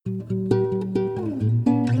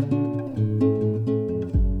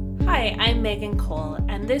Hi, I'm Megan Cole,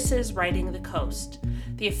 and this is Writing the Coast,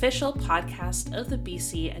 the official podcast of the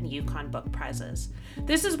BC and Yukon Book Prizes.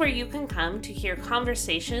 This is where you can come to hear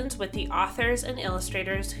conversations with the authors and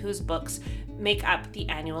illustrators whose books make up the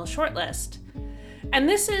annual shortlist. And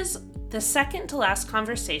this is the second to last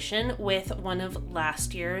conversation with one of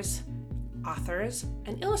last year's authors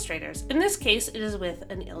and illustrators. In this case, it is with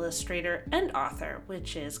an illustrator and author,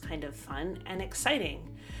 which is kind of fun and exciting.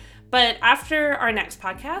 But after our next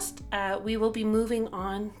podcast, we will be moving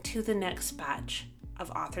on to the next batch of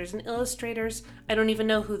authors and illustrators. I don't even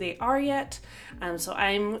know who they are yet, so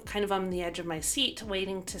I'm kind of on the edge of my seat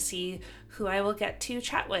waiting to see who I will get to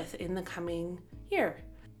chat with in the coming year.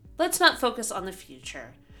 Let's not focus on the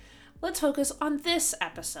future. Let's focus on this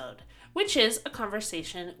episode, which is a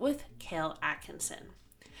conversation with Cale Atkinson.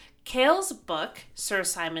 Cale's book, Sir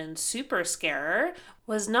Simon Superscarer,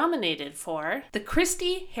 was nominated for the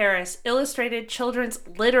Christy Harris Illustrated Children's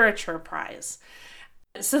Literature Prize.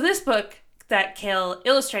 So this book that Cale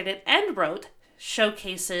illustrated and wrote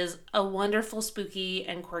showcases a wonderful, spooky,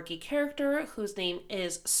 and quirky character whose name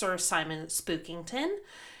is Sir Simon Spookington.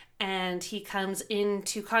 And he comes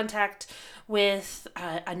into contact with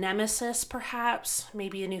a nemesis, perhaps,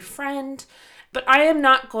 maybe a new friend. But I am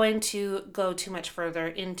not going to go too much further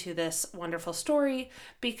into this wonderful story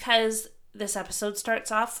because this episode starts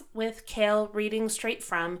off with Cale reading straight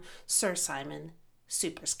from Sir Simon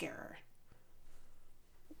Superscarer.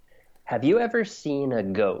 Have you ever seen a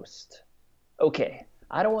ghost? Okay,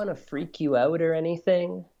 I don't want to freak you out or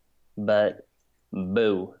anything, but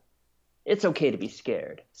boo. It's okay to be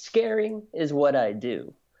scared. Scaring is what I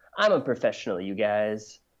do. I'm a professional, you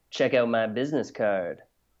guys. Check out my business card.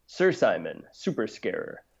 Sir Simon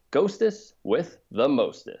Superscarer, ghostess with the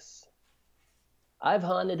mostess. I've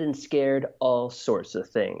haunted and scared all sorts of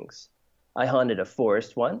things. I haunted a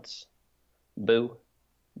forest once. Boo.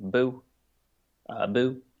 Boo.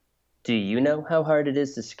 Boo. Do you know how hard it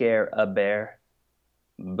is to scare a bear?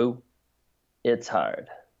 Boo. It's hard.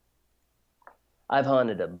 I've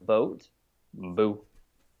haunted a boat. Boo.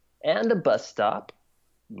 And a bus stop.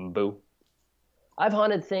 Boo. I've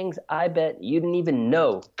haunted things I bet you didn't even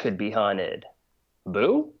know could be haunted.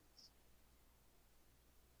 Boo?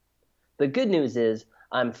 The good news is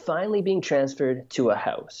I'm finally being transferred to a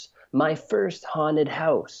house. My first haunted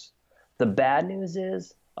house. The bad news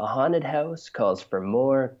is a haunted house calls for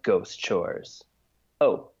more ghost chores.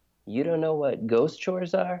 Oh, you don't know what ghost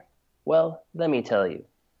chores are? Well, let me tell you.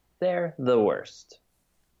 They're the worst.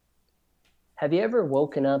 Have you ever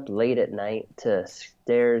woken up late at night to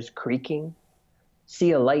stairs creaking?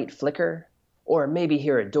 See a light flicker? Or maybe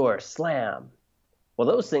hear a door slam? Well,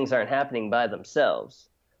 those things aren't happening by themselves.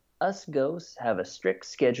 Us ghosts have a strict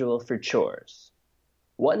schedule for chores.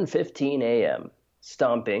 1:15 a.m.,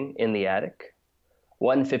 stomping in the attic.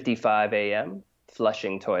 1:55 a.m.,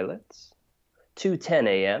 flushing toilets. 2:10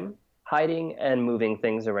 a.m., hiding and moving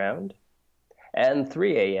things around. And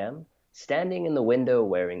 3 a.m., standing in the window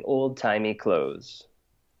wearing old-timey clothes.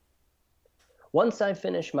 Once I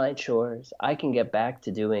finish my chores, I can get back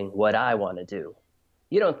to doing what I want to do.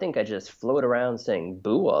 You don't think I just float around saying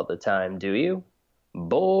boo all the time, do you?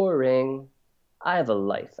 Boring. I have a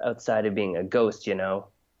life outside of being a ghost, you know.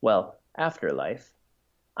 Well, afterlife.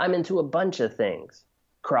 I'm into a bunch of things.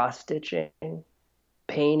 Cross-stitching,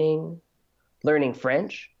 painting, learning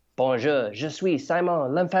French. Bonjour, je suis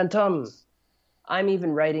Simon l'Infantôme. I'm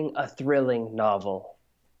even writing a thrilling novel.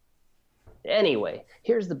 Anyway,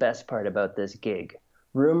 here's the best part about this gig.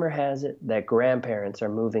 Rumor has it that grandparents are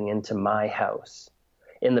moving into my house.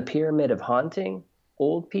 In the pyramid of haunting,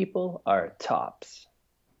 old people are tops.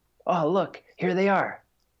 Oh, look, here they are.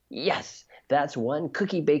 Yes, that's one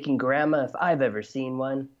cookie-baking grandma if I've ever seen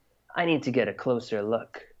one. I need to get a closer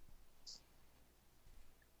look.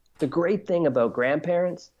 The great thing about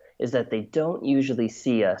grandparents is that they don't usually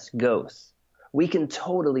see us ghosts. We can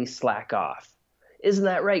totally slack off. Isn't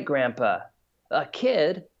that right, Grandpa? A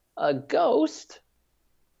kid? A ghost?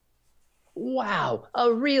 Wow,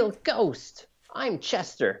 a real ghost! I'm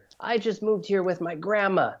Chester. I just moved here with my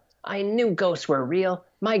grandma. I knew ghosts were real.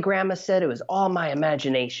 My grandma said it was all my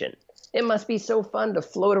imagination. It must be so fun to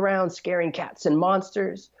float around scaring cats and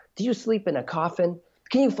monsters. Do you sleep in a coffin?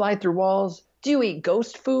 Can you fly through walls? Do you eat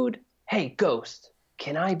ghost food? Hey, ghost,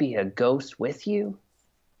 can I be a ghost with you?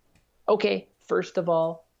 Okay, first of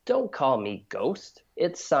all, don't call me Ghost.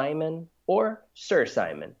 It's Simon or Sir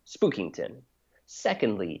Simon Spookington.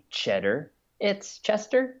 Secondly, Cheddar, it's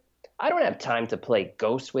Chester. I don't have time to play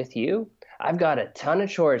ghost with you. I've got a ton of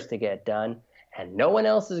chores to get done, and no one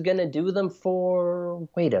else is going to do them for...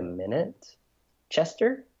 Wait a minute.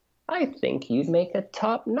 Chester, I think you'd make a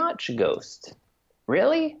top-notch ghost.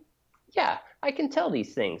 Really? Yeah, I can tell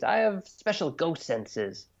these things. I have special ghost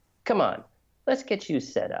senses. Come on, let's get you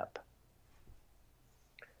set up.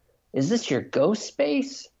 Is this your ghost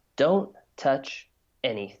space? Don't touch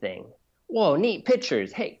anything. Whoa, neat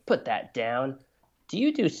pictures. Hey, put that down. Do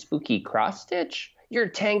you do spooky cross stitch? You're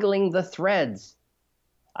tangling the threads.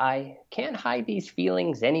 I can't hide these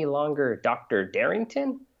feelings any longer, Dr.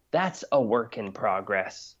 Darrington. That's a work in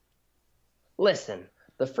progress. Listen,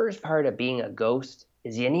 the first part of being a ghost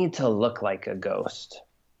is you need to look like a ghost.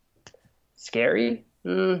 Scary?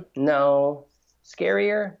 No.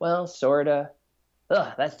 Scarier? Well, sorta.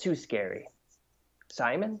 Ugh, that's too scary.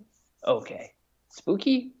 Simon? Okay.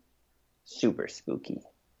 Spooky? Super spooky.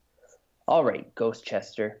 All right, Ghost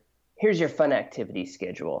Chester. Here's your fun activity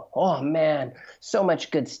schedule. Oh man, so much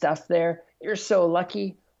good stuff there. You're so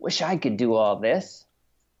lucky. Wish I could do all this.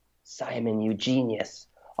 Simon, you genius.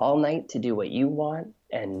 All night to do what you want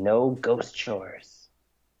and no ghost chores.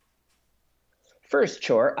 First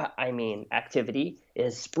chore, activity,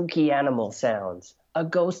 is spooky animal sounds, a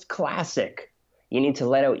ghost classic. You need to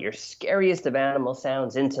let out your scariest of animal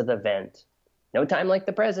sounds into the vent. No time like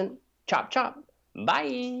the present. Chop, chop.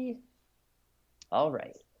 Bye. All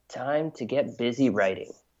right, time to get busy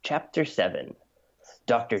writing. Chapter 7.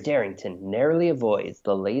 Dr. Darrington narrowly avoids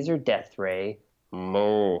the laser death ray.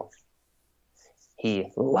 Moo.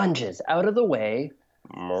 He lunges out of the way.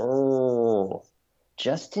 Moo.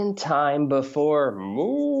 Just in time before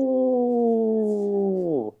moo.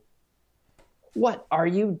 What are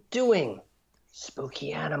you doing?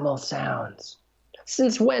 Spooky animal sounds.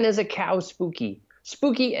 Since when is a cow spooky?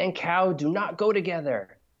 Spooky and cow do not go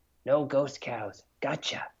together. No ghost cows.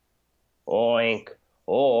 Gotcha. Oink,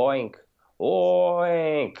 oink,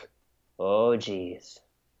 oink. Oh, geez.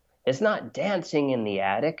 It's not dancing in the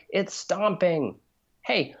attic. It's stomping.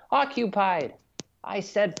 Hey, occupied. I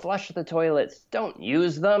said flush the toilets. Don't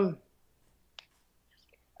use them.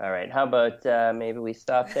 All right, how about maybe we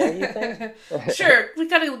stop there, you think? Sure, we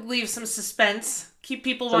gotta leave some suspense. Keep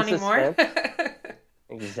people wanting more.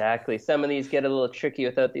 Exactly. Some of these get a little tricky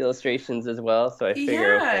without the illustrations as well, so I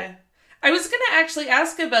figure, okay. I was going to actually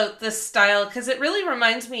ask about this style because it really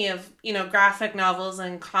reminds me of, graphic novels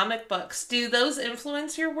and comic books. Do those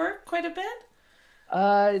influence your work quite a bit?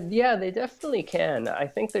 Yeah, they definitely can. I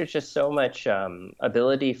think there's just so much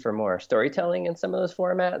ability for more storytelling in some of those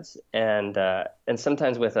formats, and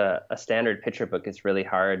sometimes with a standard picture book, it's really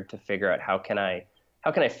hard to figure out how can I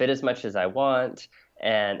fit as much as I want,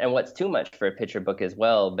 and what's too much for a picture book as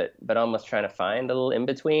well. But almost trying to find a little in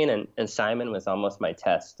between, and Simon was almost my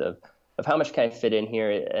test of how much can I fit in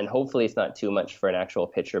here, and hopefully it's not too much for an actual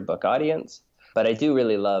picture book audience. But I do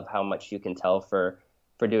really love how much you can tell for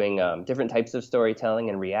doing different types of storytelling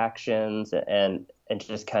and reactions and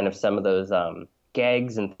just kind of some of those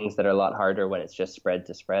gags and things that are a lot harder when it's just spread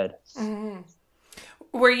to spread. Mm-hmm.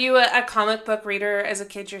 Were you a comic book reader as a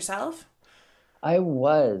kid yourself? I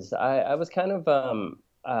was. I was kind of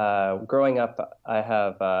growing up. I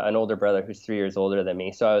have an older brother who's 3 years older than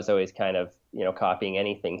me, so I was always kind of copying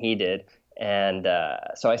anything he did. And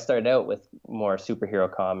so I started out with more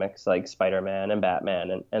superhero comics like Spider-Man and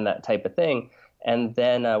Batman and that type of thing. And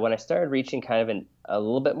then when I started reaching kind of a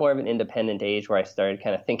little bit more of an independent age where I started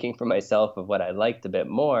kind of thinking for myself of what I liked a bit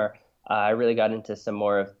more, I really got into some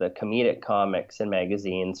more of the comedic comics and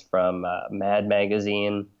magazines from Mad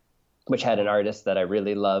Magazine, which had an artist that I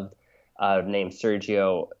really loved named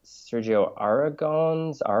Sergio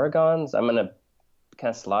Aragons. I'm going to kind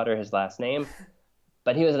of slaughter his last name.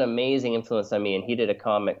 But he was an amazing influence on me, and he did a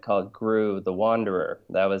comic called Gru the Wanderer.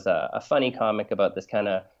 That was a funny comic about this kind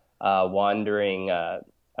of wandering,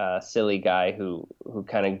 silly guy who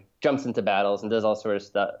kind of jumps into battles and does all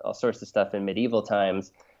sorts of stuff in medieval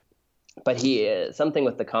times. But something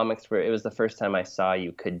with the comics where it was the first time I saw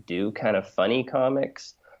you could do kind of funny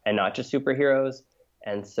comics and not just superheroes.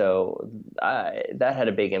 And so that had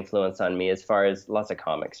a big influence on me as far as lots of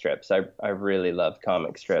comic strips. I really loved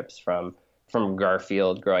comic strips from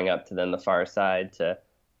Garfield growing up to then The Far Side to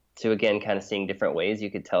again kind of seeing different ways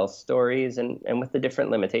you could tell stories and with the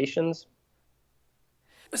different limitations.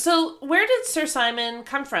 So where did Sir Simon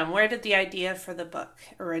come from? Where did the idea for the book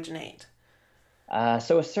originate?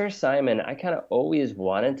 So with Sir Simon, I kind of always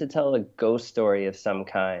wanted to tell a ghost story of some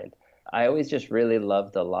kind. I always just really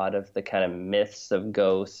loved a lot of the kind of myths of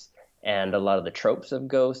ghosts and a lot of the tropes of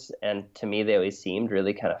ghosts. And to me, they always seemed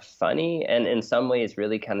really kind of funny and in some ways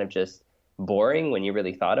really kind of just boring when you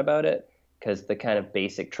really thought about it, because the kind of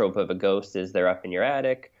basic trope of a ghost is they're up in your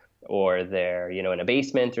attic or they're in a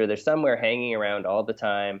basement or they're somewhere hanging around all the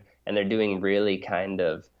time and they're doing really kind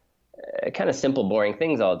of simple boring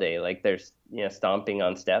things all day, like they're stomping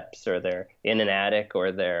on steps or they're in an attic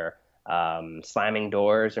or they're slamming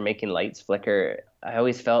doors or making lights flicker. I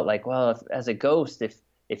always felt like, well, as a ghost,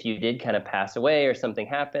 if you did kind of pass away or something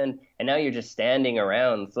happened, and now you're just standing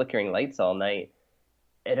around flickering lights all night,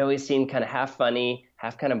 it always seemed kind of half funny,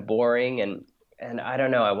 half kind of boring, and I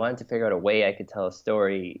don't know. I wanted to figure out a way I could tell a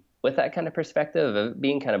story with that kind of perspective of it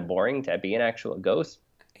being kind of boring to be an actual ghost.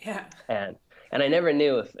 Yeah. And I never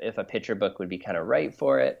knew if a picture book would be kind of right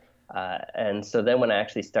for it. And so then when I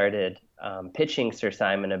actually started pitching Sir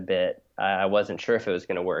Simon a bit, I wasn't sure if it was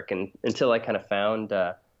going to work, and until I kind of found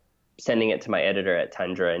sending it to my editor at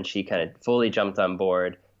Tundra, and she kind of fully jumped on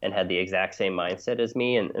board and had the exact same mindset as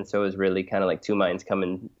me, and so it was really kind of like two minds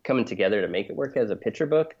coming together to make it work as a picture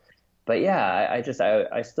book. But yeah,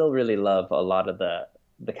 I still really love a lot of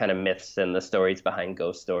the kind of myths and the stories behind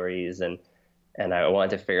ghost stories, and I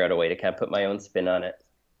wanted to figure out a way to kind of put my own spin on it.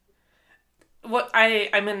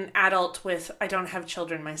 I'm an adult with, I don't have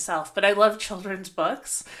children myself, but I love children's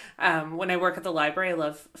books. When I work at the library, I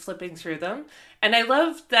love flipping through them. And I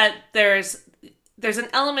love that there's an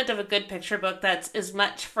element of a good picture book that's as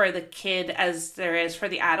much for the kid as there is for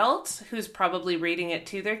the adult who's probably reading it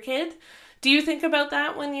to their kid. Do you think about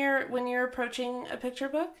that when you're approaching a picture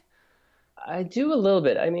book? I do a little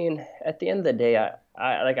bit. I mean, at the end of the day,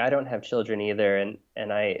 I don't have children either, and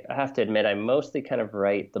I have to admit I mostly kind of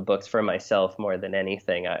write the books for myself more than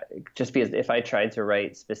anything. Just because if I tried to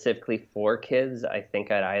write specifically for kids, I think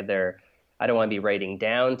I don't want to be writing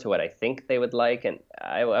down to what I think they would like, and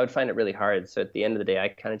I would find it really hard. So at the end of the day, I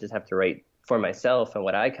kind of just have to write for myself and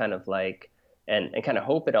what I kind of like, and kind of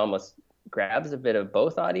hope it almost grabs a bit of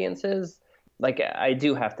both audiences. Like I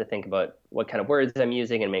do have to think about what kind of words I'm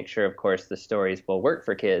using and make sure, of course, the stories will work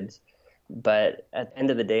for kids. But at the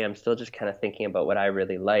end of the day, I'm still just kind of thinking about what I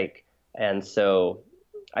really like. And so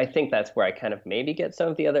I think that's where I kind of maybe get some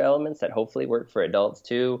of the other elements that hopefully work for adults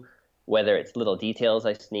too, whether it's little details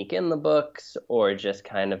I sneak in the books or just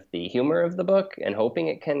kind of the humor of the book and hoping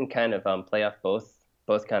it can kind of play off both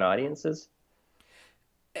kind of audiences.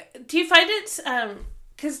 Do you find it,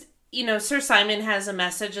 because Sir Simon has a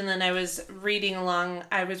message, and then I was reading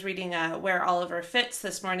Where Oliver Fits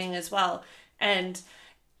this morning as well, and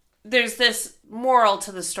there's this moral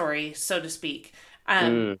to the story, so to speak.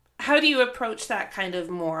 How do you approach that kind of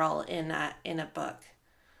moral in a book?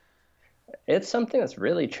 It's something that's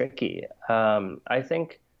really tricky. I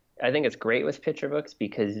think it's great with picture books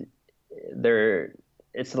because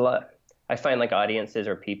it's a lot. I find like audiences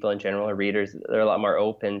or people in general or readers, they're a lot more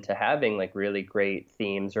open to having like really great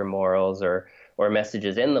themes or morals or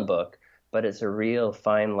messages in the book. But it's a real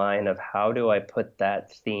fine line of how do I put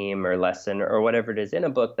that theme or lesson or whatever it is in a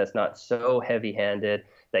book that's not so heavy-handed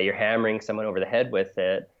that you're hammering someone over the head with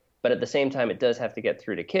it. But at the same time, it does have to get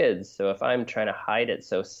through to kids. So if I'm trying to hide it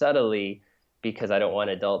so subtly because I don't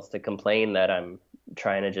want adults to complain that I'm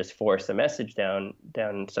trying to just force a message down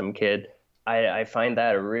some kid, I find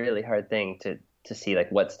that a really hard thing to see,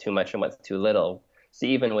 like what's too much and what's too little. So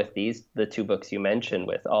even with the two books you mentioned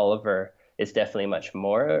with Oliver, it's definitely much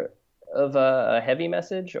more of a heavy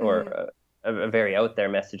message or a very out there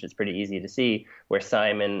message. It's pretty easy to see. Where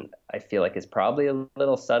Simon, I feel like, is probably a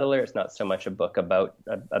little subtler. It's not so much a book about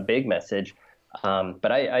a big message,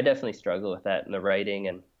 but I definitely struggle with that in the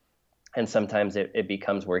writing, and sometimes it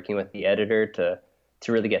becomes working with the editor to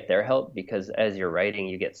really get their help, because as you're writing,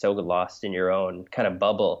 you get so lost in your own kind of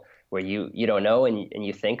bubble where you don't know, and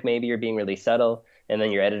you think maybe you're being really subtle, and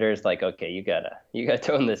then your editor's like, okay, you gotta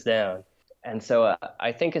tone this down. And so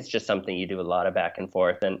I think it's just something you do a lot of back and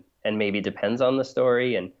forth, and maybe depends on the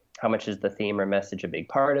story and how much is the theme or message a big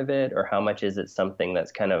part of it, or how much is it something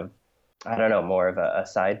that's kind of, I don't know, more of a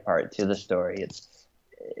side part to the story. It's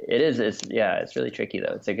really tricky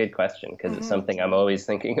though. It's a good question because it's something I'm always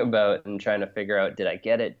thinking about and trying to figure out, did I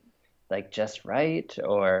get it like just right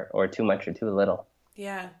or too much or too little?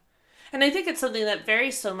 Yeah. And I think it's something that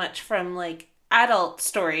varies so much from like adult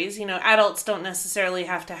stories. Adults don't necessarily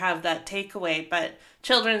have to have that takeaway, but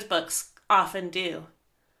children's books often do.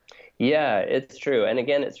 Yeah, it's true. And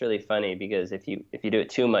again, it's really funny because if you do it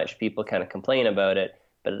too much, people kind of complain about it.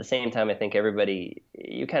 But at the same time, I think everybody,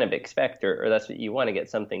 you kind of expect, or that's what you want to get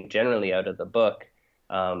something generally out of the book.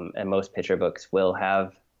 And most picture books will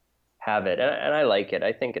have it. And I like it.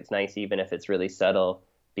 I think it's nice even if it's really subtle,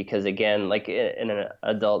 because again, like in an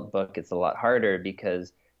adult book, it's a lot harder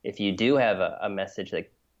because if you do have a message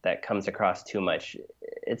that comes across too much,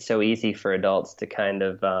 it's so easy for adults to kind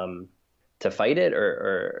of to fight it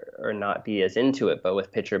or not be as into it. But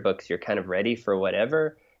with picture books, you're kind of ready for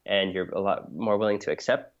whatever, and you're a lot more willing to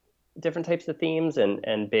accept different types of themes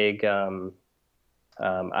and big, I don't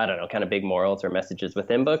know, kind of big morals or messages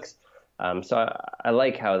within books. So I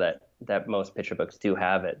like how that most picture books do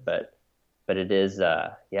have it, but but it is,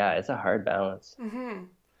 yeah, it's a hard balance. Mm-hmm.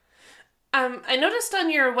 I noticed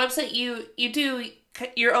on your website you do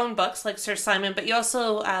your own books like Sir Simon, but you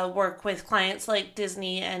also work with clients like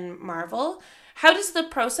Disney and Marvel. How does the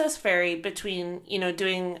process vary between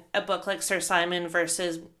doing a book like Sir Simon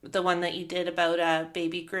versus the one that you did about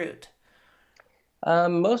Baby Groot?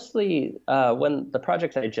 Mostly when the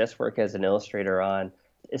project I just work as an illustrator on,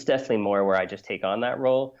 it's definitely more where I just take on that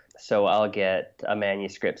role. So I'll get a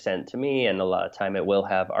manuscript sent to me, and a lot of time it will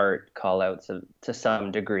have art call outs to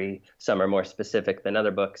some degree. Some are more specific than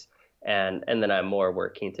other books, and then I'm more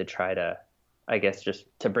working to try to, I guess, just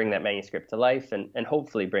to bring that manuscript to life and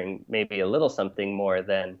hopefully bring maybe a little something more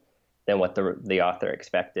than what the author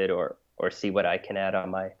expected, or see what I can add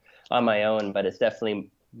on my own. But it's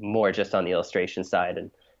definitely more just on the illustration side,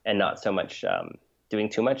 and not so much doing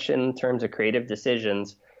too much in terms of creative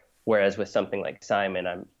decisions. Whereas with something like Simon,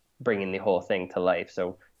 I'm bringing the whole thing to life.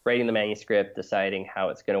 So writing the manuscript, deciding how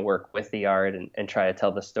it's going to work with the art, and try to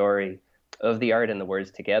tell the story of the art and the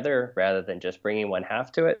words together rather than just bringing one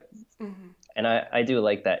half to it. Mm-hmm. And I do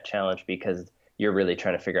like that challenge because you're really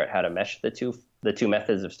trying to figure out how to mesh the two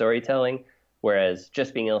methods of storytelling. Whereas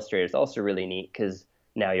just being illustrator is also really neat because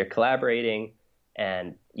now you're collaborating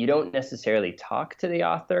and you don't necessarily talk to the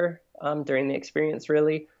author during the experience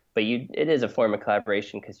really, but it is a form of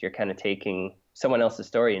collaboration because you're kind of taking someone else's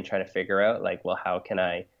story and trying to figure out like, well, how can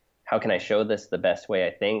I show this the best way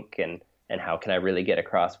I think, and how can I really get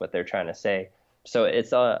across what they're trying to say. So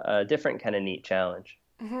it's a different kind of neat challenge.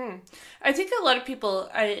 Mm-hmm. I think a lot of people.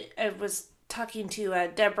 I was talking to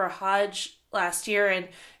Deborah Hodge last year,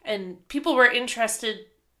 and people were interested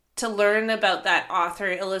to learn about that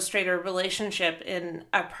author illustrator relationship in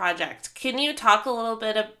a project. Can you talk a little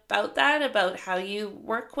bit about that? About how you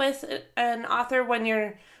work with an author when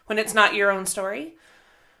it's not your own story?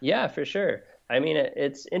 Yeah, for sure. I mean,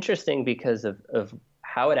 it's interesting because of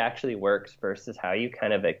how it actually works versus how you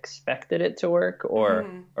kind of expected it to work,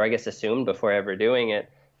 Mm-hmm. or I guess assumed before ever doing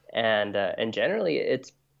it. And generally,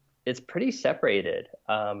 it's pretty separated.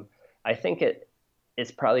 I think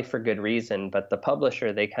it's probably for good reason, but the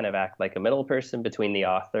publisher, they kind of act like a middle person between the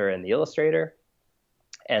author and the illustrator,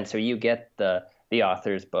 and so you get the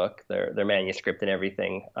author's book, their manuscript and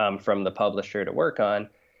everything from the publisher to work on.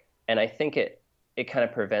 And I think it kind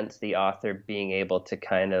of prevents the author being able to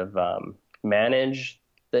kind of manage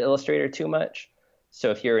the illustrator too much. So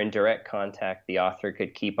if you're in direct contact, the author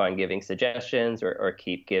could keep on giving suggestions, or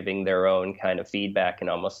keep giving their own kind of feedback and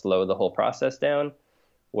almost slow the whole process down.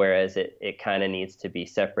 Whereas it kind of needs to be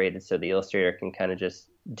separated so the illustrator can kind of just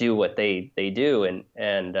do what they do,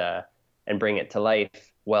 and bring it to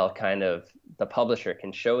life, while kind of the publisher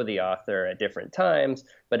can show the author at different times.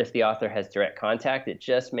 But if the author has direct contact, it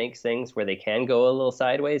just makes things where they can go a little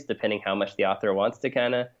sideways depending how much the author wants to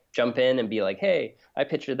kind of jump in and be like, hey, I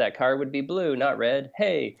pictured that car would be blue, not red.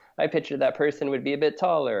 Hey, I pictured that person would be a bit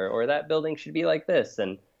taller, or that building should be like this.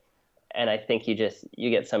 And I think you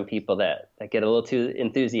get some people that get a little too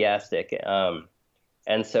enthusiastic.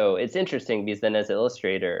 And so it's interesting because then as an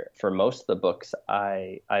illustrator, for most of the books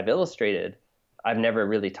I've illustrated, I've never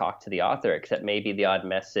really talked to the author except maybe the odd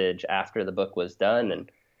message after the book was done.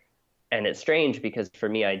 And it's strange because for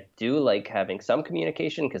me, I do like having some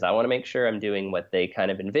communication because I want to make sure I'm doing what they kind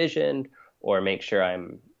of envisioned, or make sure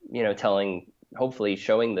I'm, hopefully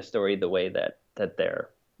showing the story the way that they're,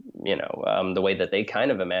 the way that they kind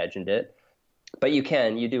of imagined it. But you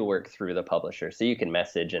do work through the publisher, so you can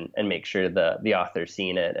message and make sure the author's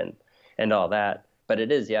seen it and all that. But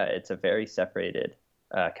it's a very separated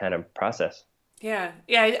kind of process. Yeah,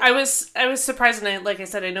 yeah. I was surprised, and like I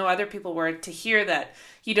said, I know other people were, to hear that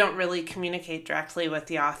you don't really communicate directly with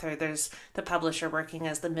the author. There's the publisher working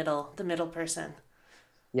as the middle person.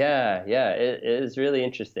 Yeah, it is really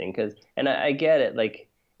interesting and I get it. Like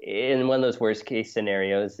in one of those worst case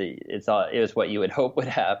scenarios, it was what you would hope would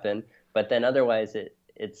happen. But then otherwise,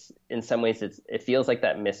 it's in some ways it feels like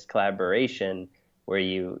that missed collaboration where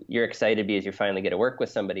you're excited because you finally get to work with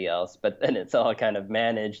somebody else, but then it's all kind of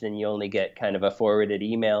managed and you only get kind of a forwarded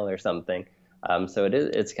email or something. So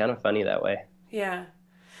it's kind of funny that way. Yeah.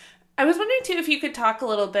 I was wondering too if you could talk a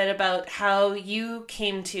little bit about how you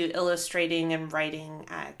came to illustrating and writing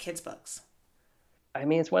kids' books. I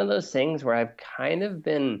mean, it's one of those things where I've kind of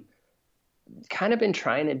been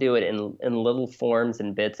trying to do it in little forms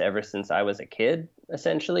and bits ever since I was a kid,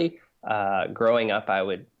 essentially. Growing up, I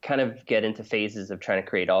would kind of get into phases of trying to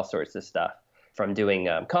create all sorts of stuff, from doing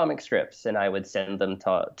comic strips, and I would send them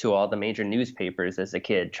to all the major newspapers as a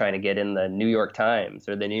kid, trying to get in the New York Times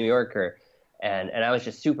or the New Yorker. And I was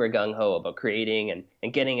just super gung-ho about creating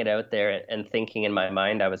and getting it out there, and thinking in my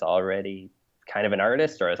mind I was already kind of an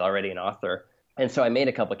artist or I was already an author. And so I made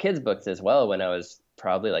a couple kids books as well when I was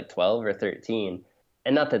probably like 12 or 13.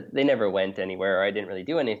 And not that they never went anywhere or I didn't really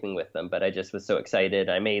do anything with them, but I just was so excited.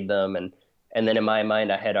 I made them, and then in my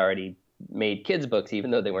mind I had already made kids books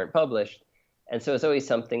even though they weren't published. And so it's always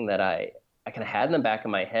something that I kind of had in the back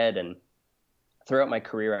of my head. And throughout my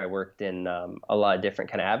career, I worked in a lot of different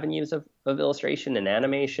kind of avenues of illustration and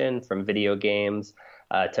animation, from video games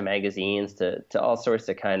to magazines to all sorts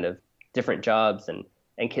of kind of different jobs.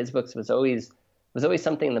 And kids books was always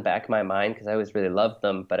something in the back of my mind because I always really loved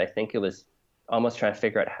them. But I think it was almost trying to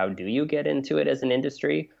figure out, how do you get into it as an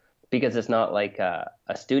industry? Because it's not like a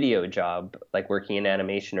studio job, like working in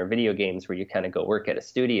animation or video games where you kind of go work at a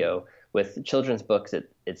studio. With children's books,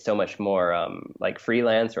 it's so much more like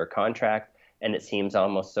freelance or contract, and it seems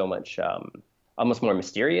almost so much almost more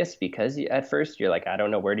mysterious because at first you're like, I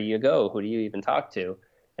don't know, where do you go? Who do you even talk to?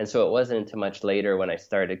 And so it wasn't until much later when I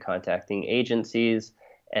started contacting agencies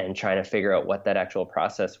and trying to figure out what that actual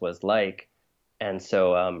process was like. And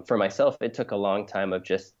so for myself, it took a long time of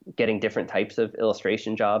just getting different types of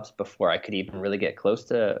illustration jobs before I could even really get close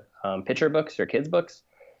to picture books or kids books,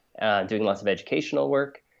 doing lots of educational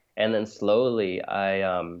work. And then slowly I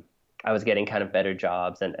was getting kind of better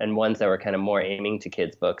jobs and ones that were kind of more aiming to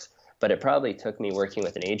kids books. But it probably took me working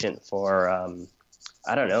with an agent for,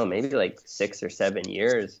 I don't know, maybe like 6 or 7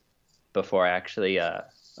 years before I actually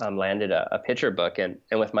landed a picture book. And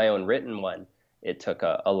with my own written one, it took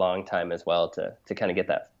a long time as well to kind of get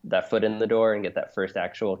that foot in the door and get that first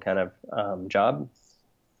actual kind of job.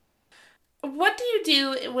 What do you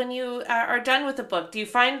do when you are done with a book? Do you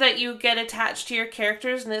find that you get attached to your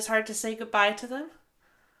characters and it's hard to say goodbye to them?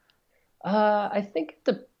 I think it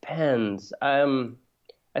depends.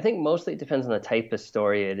 I think mostly it depends on the type of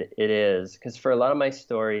story it is. Because for a lot of my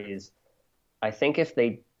stories, I think if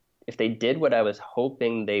they did what I was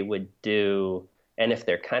hoping they would do, and if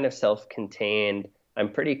they're kind of self-contained,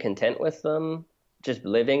 I'm pretty content with them just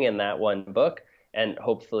living in that one book. And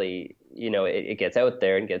hopefully, it gets out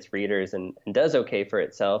there and gets readers and does okay for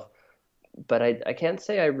itself. But I can't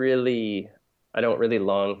say I don't really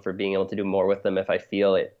long for being able to do more with them if I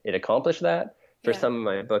feel it accomplished that. For Yeah. some of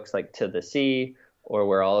my books like To the Sea or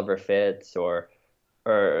Where Oliver Fits or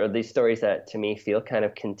these stories that to me feel kind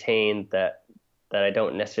of contained that I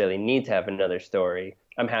don't necessarily need to have another story,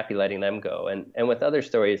 I'm happy letting them go. And with other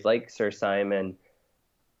stories like Sir Simon,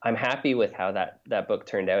 I'm happy with how that book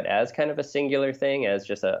turned out as kind of a singular thing, as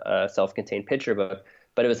just a self-contained picture book.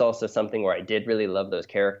 But it was also something where I did really love those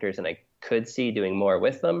characters and I could see doing more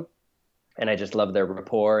with them. And I just loved their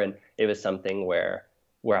rapport. And it was something where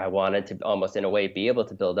I wanted to almost in a way be able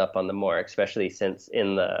to build up on them more, especially since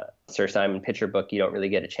in the Sir Simon picture book, you don't really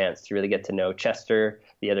get a chance to really get to know Chester,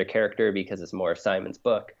 the other character, because it's more of Simon's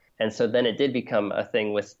book. And so then it did become a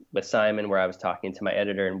thing with Simon where I was talking to my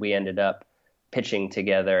editor and we ended up pitching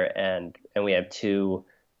together and we have two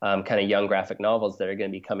kind of young graphic novels that are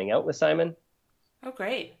going to be coming out with Simon. Oh,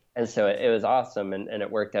 great. And so it was awesome and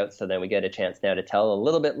it worked out. So then we get a chance now to tell a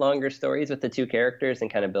little bit longer stories with the two characters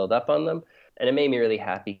and kind of build up on them. And it made me really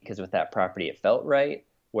happy because with that property, it felt right,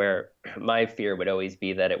 where my fear would always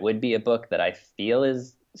be that it would be a book that I feel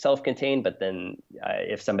is self-contained, but then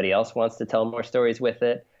if somebody else wants to tell more stories with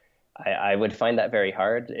it, I would find that very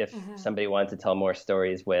hard. If somebody wanted to tell more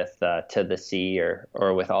stories with To the Sea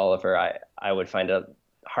or with Oliver, I would find it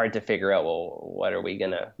hard to figure out, well, what are we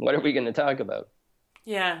gonna talk about?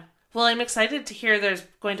 Yeah. Well, I'm excited to hear there's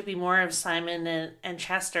going to be more of Simon and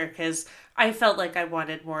Chester because I felt like I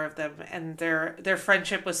wanted more of them, and their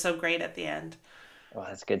friendship was so great at the end. Oh,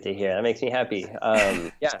 that's good to hear. That makes me happy.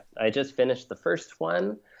 Yeah, I just finished the first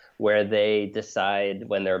one where they decide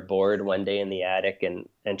when they're bored one day in the attic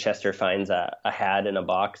and Chester finds a hat in a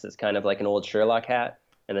box that's kind of like an old Sherlock hat.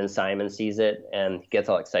 And then Simon sees it and gets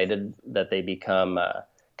all excited that they become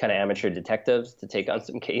kind of amateur detectives to take on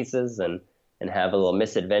some cases and have a little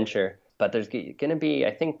misadventure. But there's going to be,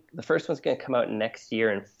 I think the first one's going to come out next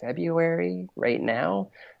year in February right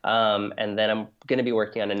now. And then I'm going to be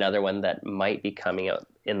working on another one that might be coming out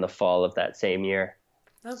in the fall of that same year.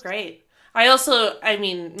 Oh, great. I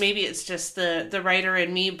mean, maybe it's just the writer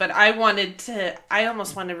in me, but I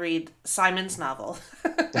almost want to read Simon's novel.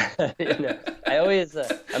 I always,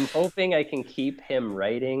 I'm hoping I can keep him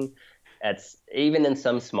writing even in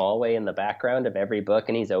some small way in the background of every book.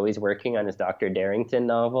 And he's always working on his Dr. Darrington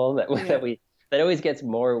novel that always gets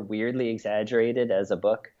more weirdly exaggerated as a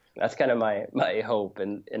book. That's kind of my hope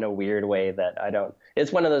in a weird way that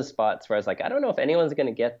it's one of those spots where I was like, I don't know if anyone's going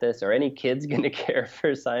to get this or any kid's going to care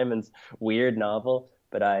for Simon's weird novel,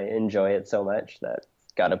 but I enjoy it so much that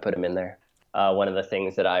got to put him in there. One of the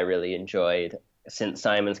things that I really enjoyed since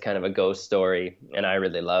Simon's kind of a ghost story, and I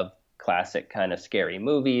really love classic kind of scary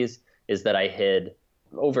movies, is that I hid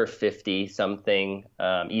over 50 something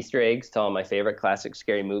Easter eggs to all my favorite classic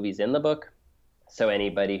scary movies in the book. So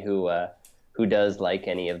anybody who does like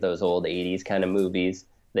any of those old 80s kind of movies,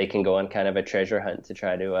 they can go on kind of a treasure hunt to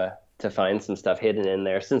try to find some stuff hidden in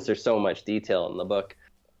there, since there's so much detail in the book.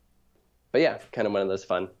 But yeah, kind of one of those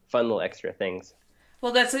fun little extra things.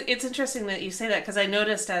 Well, it's interesting that you say that, because I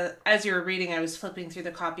noticed as you were reading, I was flipping through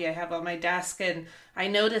the copy I have on my desk, and I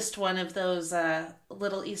noticed one of those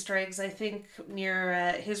little Easter eggs, I think,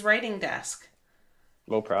 near his writing desk.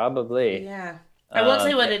 Well, probably. Yeah. I won't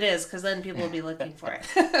say what it is, because then people will be looking for it.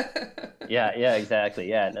 Yeah, exactly.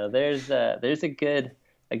 Yeah, no, there's a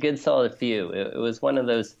good solid few. It was one of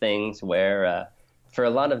those things where for a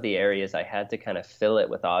lot of the areas I had to kind of fill it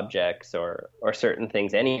with objects or certain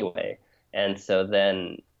things anyway. And so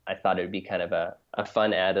then I thought it would be kind of a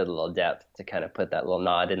fun added little depth to kind of put that little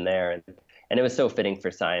nod in there. And it was so fitting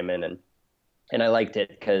for Simon. And I liked it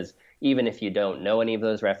because even if you don't know any of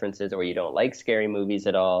those references or you don't like scary movies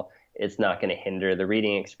at all, it's not going to hinder the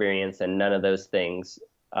reading experience. And none of those things,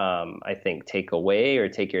 I think, take away or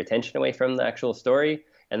take your attention away from the actual story.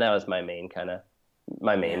 And that was my main plan,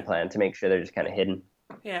 to make sure they're just kind of hidden.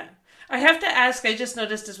 Yeah. I have to ask, I just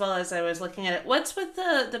noticed as well as I was looking at it, what's with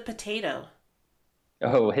the potato?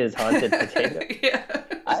 Oh, his haunted potato? Yeah.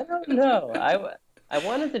 I don't know. I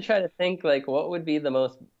wanted to try to think, like, what would be the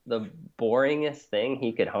boringest thing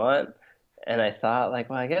he could haunt. And I thought, like,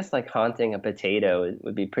 well, I guess, like, haunting a potato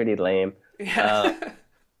would be pretty lame. Yeah.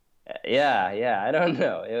 Yeah, I don't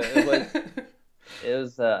know. It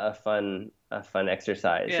was a fun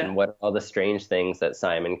exercise. Yeah. And what are all the strange things that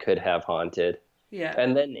Simon could have haunted. Yeah.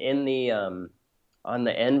 And then in the on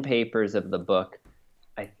the end papers of the book,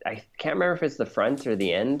 I can't remember if it's the front or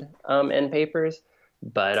the end papers,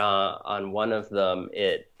 but on one of them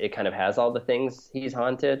it kind of has all the things he's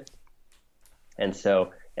haunted. And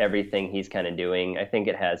so everything he's kind of doing, I think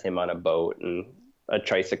it has him on a boat and a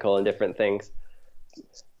tricycle and different things.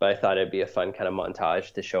 But I thought it'd be a fun kind of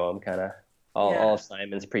montage to show him kind of all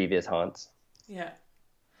Simon's previous haunts. Yeah.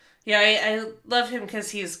 Yeah, I love him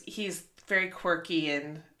because he's very quirky,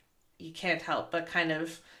 and you can't help but kind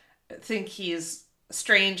of think he's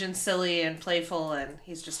strange and silly and playful, and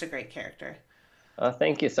he's just a great character. Oh,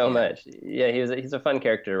 thank you so much. Yeah, he's a fun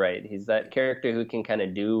character, right? He's that character who can kind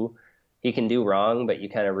of do wrong, but you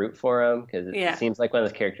kind of root for him, because it seems like one of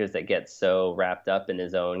those characters that gets so wrapped up in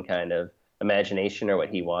his own kind of imagination or what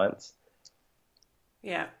he wants.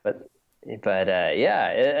 Yeah. But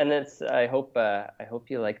yeah, and it's I hope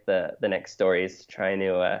you like the next stories, trying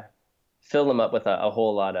to fill them up with a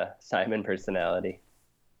whole lot of Simon personality.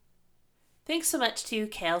 Thanks so much to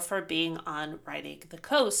Cale for being on Writing the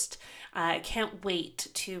Coast. I can't wait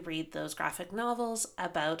to read those graphic novels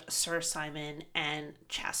about Sir Simon and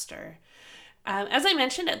Chester. As I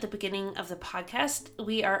mentioned at the beginning of the podcast,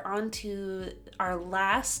 we are on to our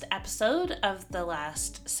last episode of the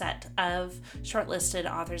last set of shortlisted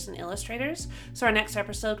authors and illustrators. So our next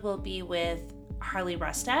episode will be with Harley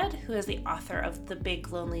Rustad, who is the author of The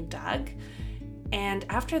Big Lonely Dog. And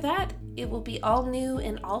after that, it will be all new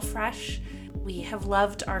and all fresh. We have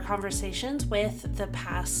loved our conversations with the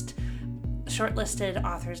past shortlisted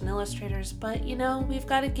authors and illustrators, but we've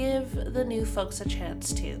got to give the new folks a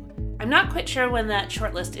chance too. I'm not quite sure when that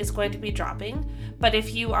shortlist is going to be dropping, but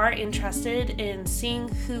if you are interested in seeing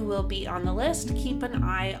who will be on the list, keep an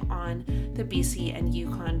eye on the BC and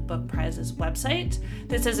Yukon Book Prizes website.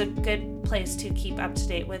 This is a good place to keep up to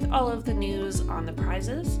date with all of the news on the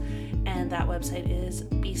prizes, and that website is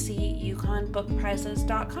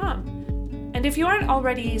bcyukonbookprizes.com. And if you aren't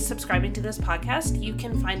already subscribing to this podcast, you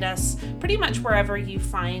can find us pretty much wherever you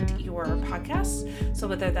find your podcasts. So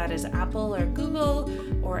whether that is Apple or Google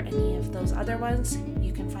or any of those other ones,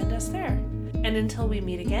 you can find us there. And until we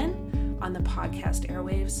meet again on the podcast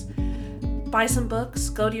airwaves, buy some books,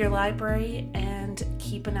 go to your library, and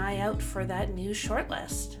keep an eye out for that new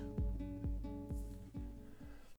shortlist.